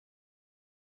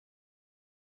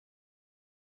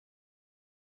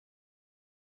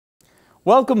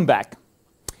Welcome back.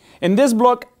 In this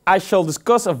blog I shall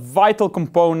discuss a vital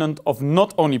component of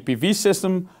not only PV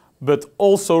system but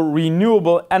also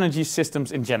renewable energy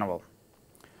systems in general.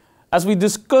 As we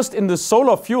discussed in the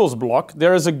solar fuels blog,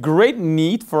 there is a great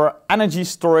need for energy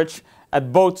storage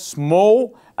at both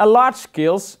small and large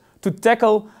scales to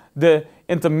tackle the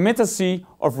intermittency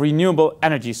of renewable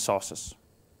energy sources.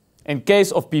 In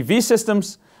case of PV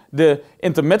systems, the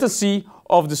intermittency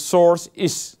of the source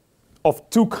is of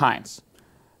two kinds.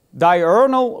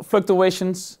 Diurnal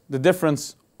fluctuations, the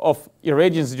difference of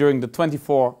irradiance during the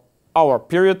 24-hour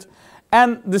period,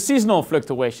 and the seasonal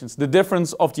fluctuations, the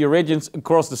difference of the irradiance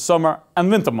across the summer and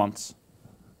winter months.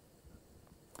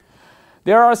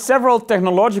 There are several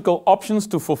technological options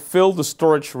to fulfill the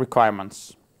storage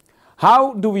requirements.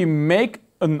 How do we make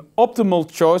an optimal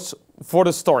choice for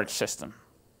the storage system?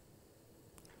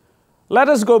 Let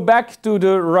us go back to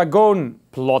the Ragone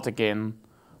plot again.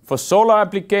 For solar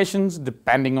applications,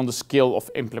 depending on the scale of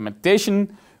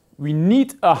implementation, we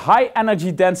need a high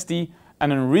energy density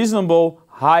and a reasonable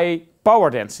high power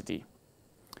density.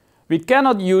 We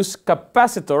cannot use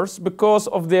capacitors because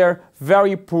of their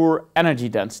very poor energy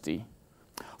density.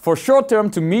 For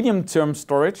short-term to medium-term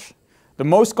storage, the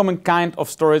most common kind of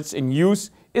storage in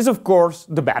use is of course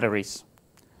the batteries.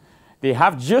 They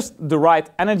have just the right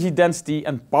energy density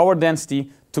and power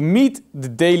density to meet the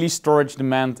daily storage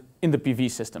demand in the PV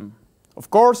system.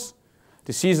 Of course,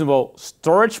 the seasonal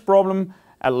storage problem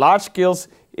at large scales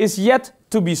is yet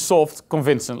to be solved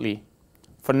convincingly.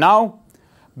 For now,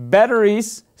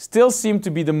 batteries still seem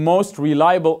to be the most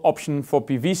reliable option for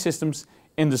PV systems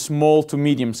in the small to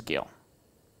medium scale.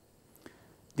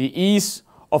 The ease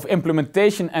of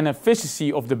implementation and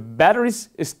efficiency of the batteries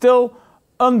is still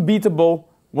unbeatable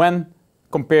when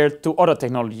compared to other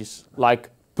technologies like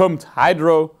pumped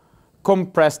hydro,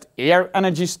 compressed air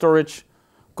energy storage,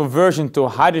 conversion to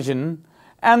hydrogen,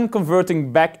 and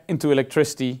converting back into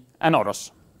electricity and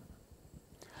others.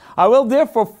 I will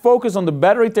therefore focus on the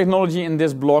battery technology in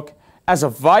this blog as a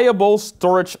viable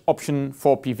storage option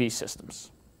for PV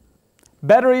systems.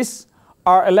 Batteries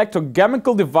are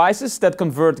electrochemical devices that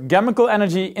convert chemical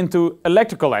energy into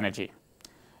electrical energy.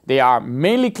 They are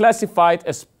mainly classified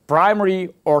as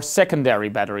primary or secondary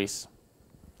batteries.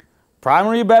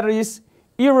 Primary batteries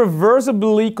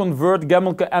irreversibly convert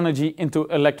chemical energy into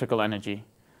electrical energy.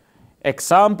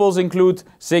 Examples include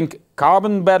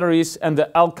zinc-carbon batteries and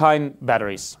the alkyne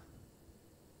batteries.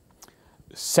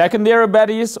 Secondary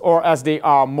batteries, or as they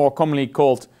are more commonly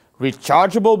called,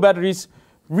 rechargeable batteries,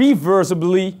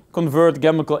 reversibly convert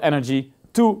chemical energy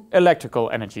to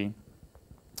electrical energy.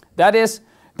 That is,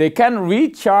 they can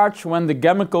recharge when the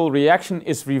chemical reaction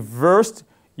is reversed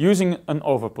using an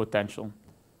overpotential.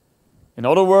 In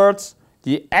other words,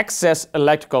 the excess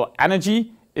electrical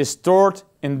energy is stored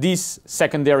in these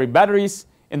secondary batteries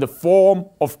in the form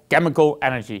of chemical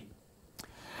energy.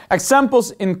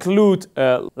 Examples include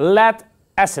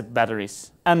lead-acid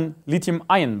batteries and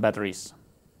lithium-ion batteries.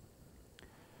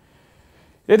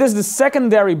 It is the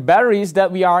secondary batteries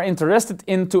that we are interested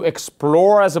in to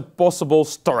explore as a possible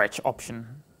storage option.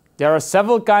 There are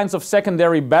several kinds of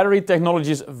secondary battery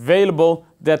technologies available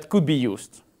that could be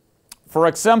used. For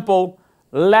example,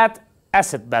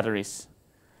 lead-acid batteries.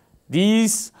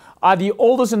 These are the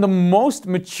oldest and the most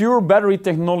mature battery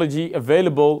technology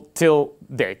available till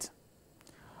date.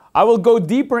 I will go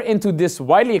deeper into this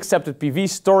widely accepted PV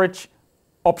storage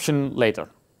option later.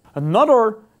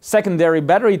 Another secondary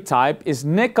battery type is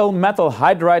nickel metal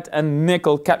hydride and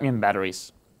nickel cadmium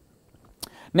batteries.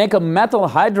 Nickel metal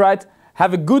hydride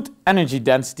have a good energy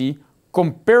density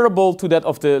comparable to that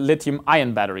of the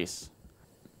lithium-ion batteries.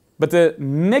 But the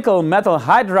nickel metal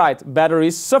hydride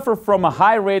batteries suffer from a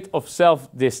high rate of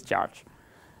self-discharge.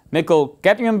 Nickel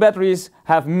cadmium batteries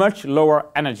have much lower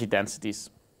energy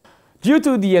densities. Due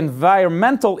to the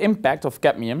environmental impact of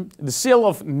cadmium, the sale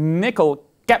of nickel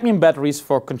cadmium batteries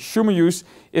for consumer use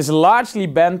is largely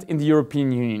banned in the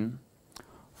European Union.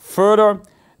 Further,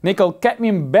 nickel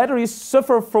cadmium batteries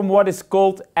suffer from what is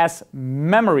called as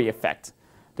memory effect.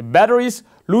 The batteries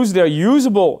lose their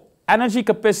usable energy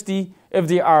capacity if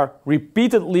they are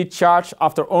repeatedly charged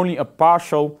after only a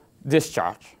partial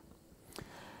discharge.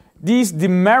 These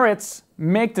demerits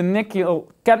make the nickel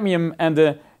cadmium and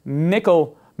the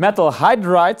nickel metal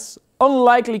hydrides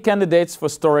unlikely candidates for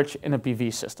storage in a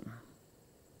PV system.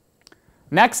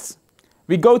 Next,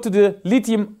 we go to the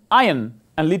lithium-ion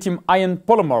and lithium-ion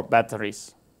polymer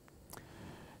batteries.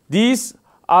 These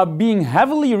are being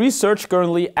heavily researched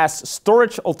currently as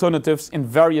storage alternatives in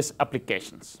various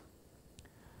applications.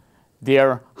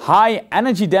 Their high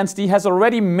energy density has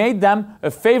already made them a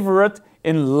favorite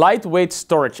in lightweight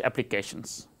storage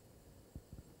applications.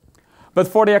 but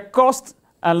for their cost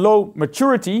and low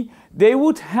maturity, they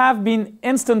would have been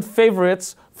instant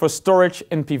favorites for storage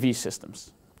in PV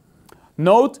systems.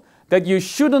 Note that you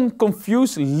shouldn't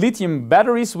confuse lithium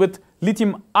batteries with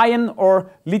lithium-ion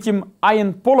or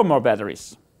lithium-ion polymer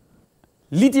batteries.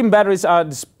 Lithium batteries are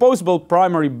disposable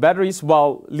primary batteries,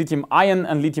 while lithium-ion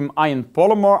and lithium-ion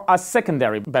polymer are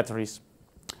secondary batteries.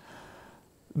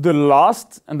 The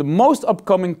last and the most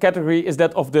upcoming category is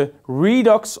that of the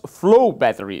redox flow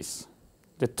batteries.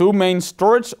 The two main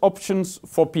storage options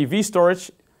for PV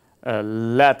storage,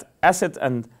 lead acid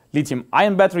and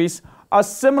lithium-ion batteries, are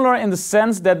similar in the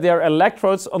sense that their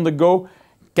electrodes undergo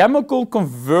chemical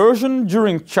conversion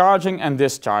during charging and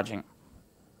discharging.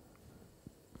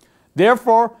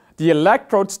 Therefore, the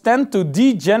electrodes tend to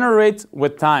degenerate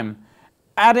with time,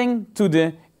 adding to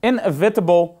the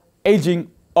inevitable aging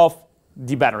of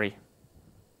the battery.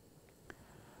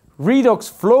 Redox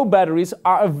flow batteries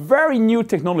are a very new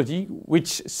technology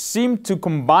which seem to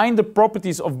combine the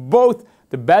properties of both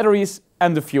the batteries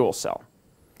and the fuel cell.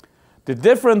 The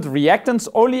different reactants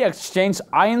only exchange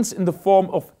ions in the form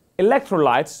of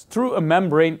electrolytes through a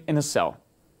membrane in a cell.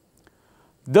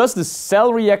 Thus the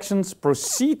cell reactions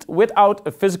proceed without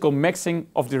a physical mixing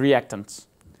of the reactants.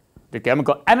 The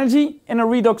chemical energy in a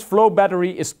redox flow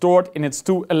battery is stored in its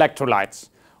two electrolytes,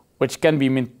 which can be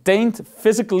maintained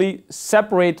physically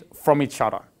separate from each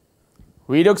other.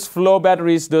 Redox flow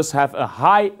batteries thus have a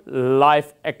high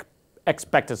life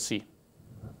expectancy.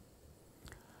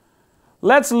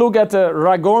 Let's look at the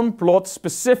Ragon plot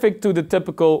specific to the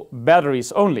typical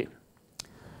batteries only.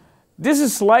 This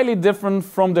is slightly different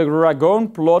from the Ragon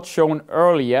plot shown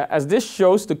earlier, as this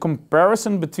shows the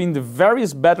comparison between the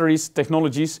various batteries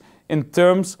technologies in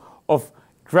terms of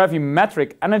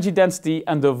gravimetric energy density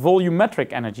and the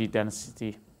volumetric energy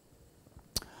density.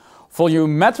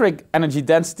 Volumetric energy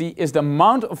density is the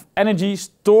amount of energy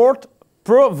stored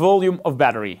per volume of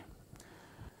battery.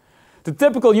 The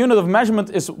typical unit of measurement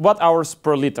is watt-hours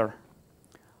per liter.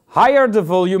 Higher the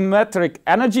volumetric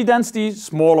energy density,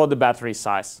 smaller the battery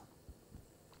size.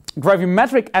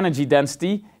 Gravimetric energy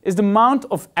density is the amount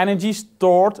of energy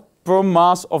stored per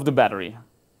mass of the battery.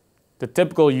 The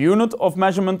typical unit of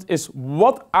measurement is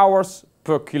watt-hours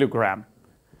per kilogram.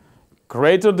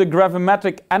 Greater the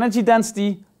gravimetric energy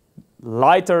density,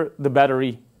 lighter the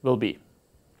battery will be.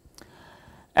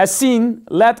 As seen,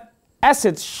 lead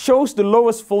acid shows the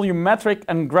lowest volumetric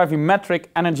and gravimetric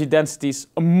energy densities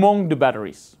among the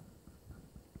batteries.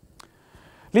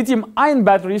 Lithium-ion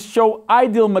batteries show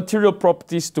ideal material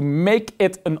properties to make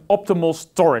it an optimal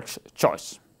storage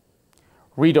choice.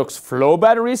 Redox flow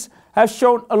batteries have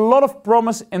shown a lot of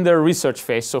promise in their research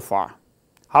phase so far.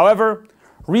 However,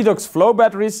 redox flow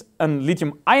batteries and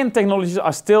lithium-ion technologies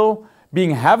are still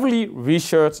being heavily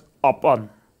researched upon.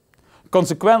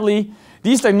 Consequently,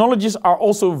 these technologies are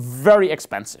also very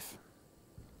expensive.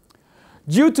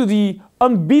 Due to the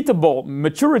unbeatable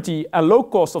maturity and low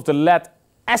cost of the lead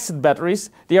acid batteries,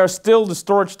 they are still the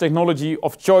storage technology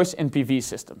of choice in PV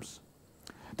systems,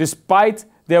 despite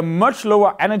their much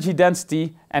lower energy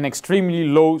density and extremely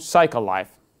low cycle life.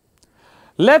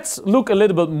 Let's look a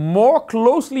little bit more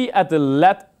closely at the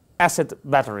lead acid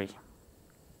battery.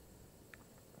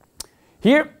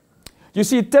 Here you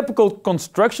see a typical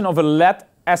construction of a lead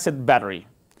acid battery.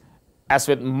 As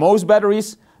with most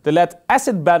batteries, the lead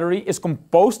acid battery is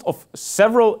composed of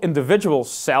several individual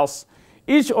cells,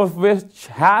 each of which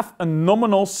have a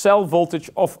nominal cell voltage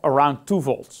of around 2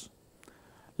 volts.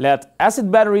 Lead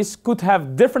acid batteries could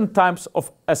have different types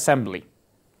of assembly.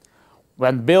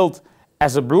 When built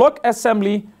as a block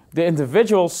assembly, the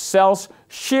individual cells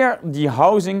share the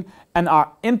housing and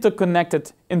are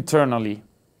interconnected internally.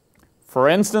 For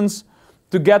instance,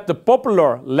 to get the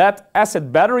popular lead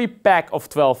acid battery pack of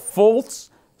 12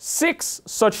 volts, 6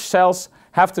 such cells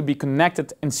have to be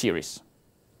connected in series.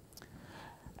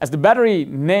 As the battery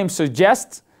name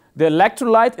suggests, the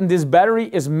electrolyte in this battery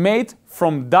is made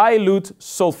from dilute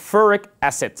sulfuric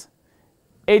acid,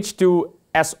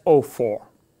 H2SO4.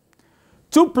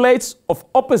 2 plates of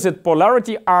opposite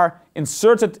polarity are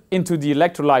inserted into the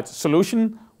electrolyte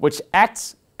solution, which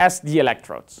acts as the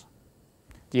electrodes.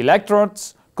 The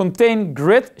electrodes contain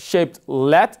grid-shaped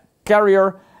lead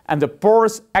carrier and the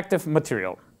porous active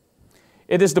material.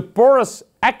 It is the porous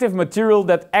active material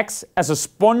that acts as a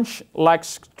sponge-like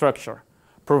structure,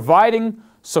 providing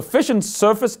sufficient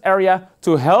surface area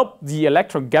to help the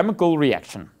electrochemical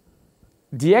reaction.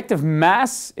 The active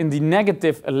mass in the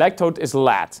negative electrode is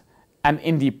lead, and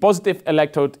in the positive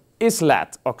electrode is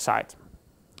lead oxide.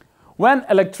 When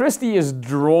electricity is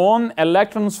drawn,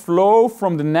 electrons flow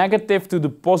from the negative to the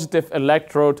positive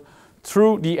electrode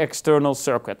through the external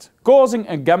circuit, causing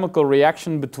a chemical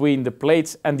reaction between the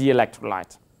plates and the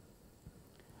electrolyte.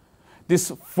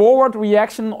 This forward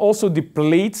reaction also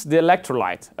depletes the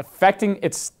electrolyte, affecting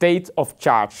its state of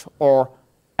charge, or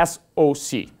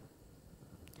SOC.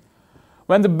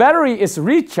 When the battery is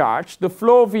recharged, the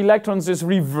flow of electrons is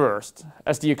reversed,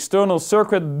 as the external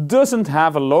circuit doesn't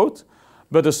have a load,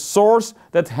 but a source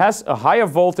that has a higher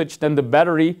voltage than the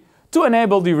battery to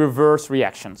enable the reverse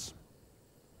reactions.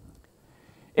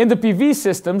 In the PV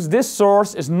systems, this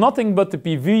source is nothing but the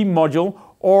PV module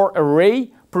or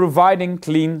array providing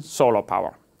clean solar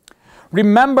power.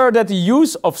 Remember that the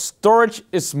use of storage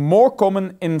is more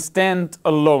common in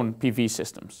stand-alone PV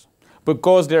systems,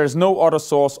 because there is no other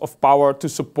source of power to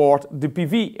support the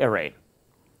PV array.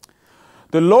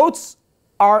 The loads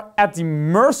are at the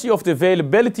mercy of the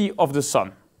availability of the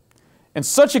sun. In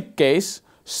such a case,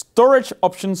 storage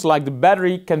options like the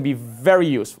battery can be very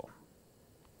useful.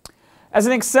 As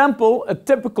an example, a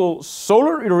typical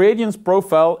solar irradiance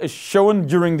profile is shown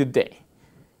during the day.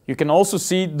 You can also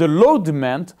see the load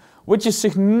demand, which is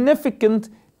significant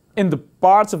in the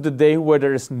parts of the day where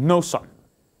there is no sun.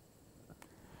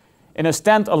 In a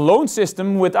stand-alone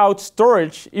system without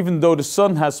storage, even though the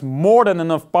sun has more than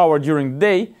enough power during the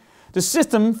day, the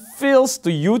system fails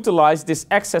to utilize this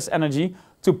excess energy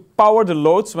to power the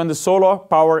loads when the solar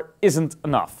power isn't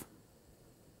enough.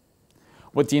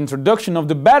 With the introduction of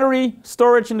the battery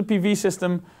storage in the PV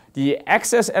system, the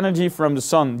excess energy from the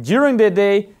sun during the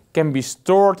day can be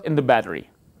stored in the battery.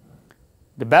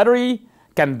 The battery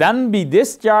can then be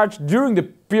discharged during the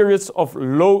periods of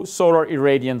low solar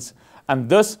irradiance, and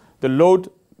thus the load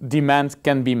demand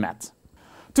can be met.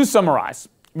 To summarize,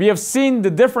 we have seen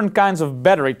the different kinds of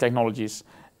battery technologies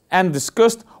and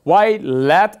discussed why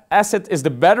lead acid is the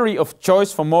battery of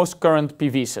choice for most current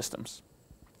PV systems.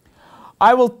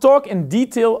 I will talk in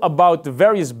detail about the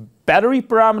various battery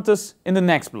parameters in the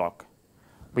next block.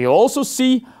 We also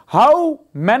see how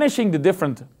managing the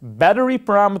different battery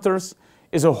parameters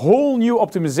is a whole new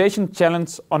optimization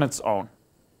challenge on its own.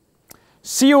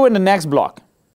 See you in the next block.